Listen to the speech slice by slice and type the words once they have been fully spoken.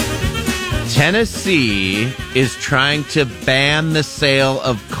Tennessee is trying to ban the sale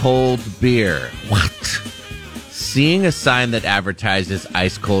of cold beer. What? Seeing a sign that advertises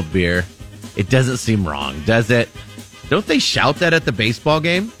ice cold beer, it doesn't seem wrong, does it? Don't they shout that at the baseball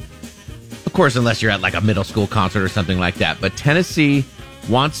game? Of course, unless you're at like a middle school concert or something like that. But Tennessee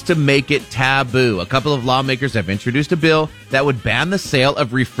wants to make it taboo. A couple of lawmakers have introduced a bill that would ban the sale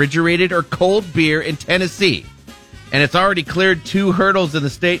of refrigerated or cold beer in Tennessee. And it's already cleared 2 hurdles in the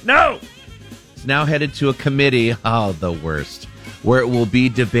state. No! It's now headed to a committee, the worst, where it will be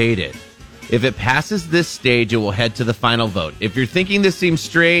debated. If it passes this stage, it will head to the final vote. If you're thinking this seems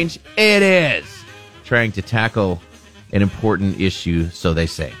strange, it is. Trying to tackle an important issue, so they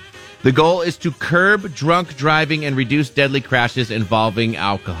say. The goal is to curb drunk driving and reduce deadly crashes involving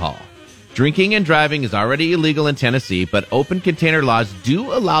alcohol. Drinking and driving is already illegal in Tennessee, but open container laws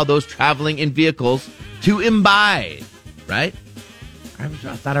do allow those traveling in vehicles to imbibe, right? I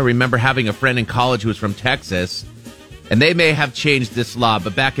thought I remember having a friend in college who was from Texas, and they may have changed this law,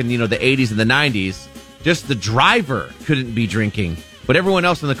 but back in, the 80s and the 90s, just the driver couldn't be drinking, but everyone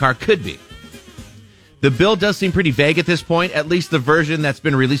else in the car could be. The bill does seem pretty vague at this point, at least the version that's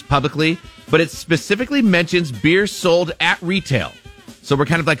been released publicly, but it specifically mentions beer sold at retail. So we're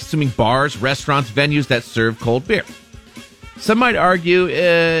kind of like assuming bars, restaurants, venues that serve cold beer. Some might argue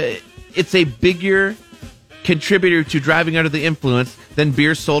it's a bigger contributor to driving under the influence than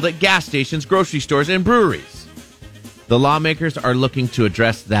beer sold at gas stations, grocery stores, and breweries. The lawmakers are looking to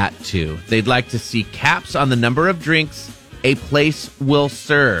address that too. They'd like to see caps on the number of drinks a place will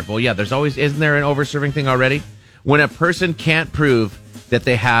serve. Well, yeah, isn't there an over-serving thing already? When a person can't prove that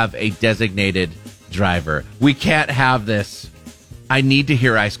they have a designated driver. We can't have this. I need to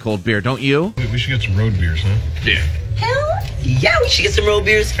hear ice cold beer, don't you? We should get some road beers, huh? Yeah. Hell yeah, we should get some road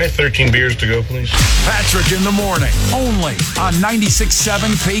beers. Can I have 13 beers to go, please? Patrick in the morning, only on 96.7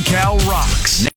 PayCal Rocks.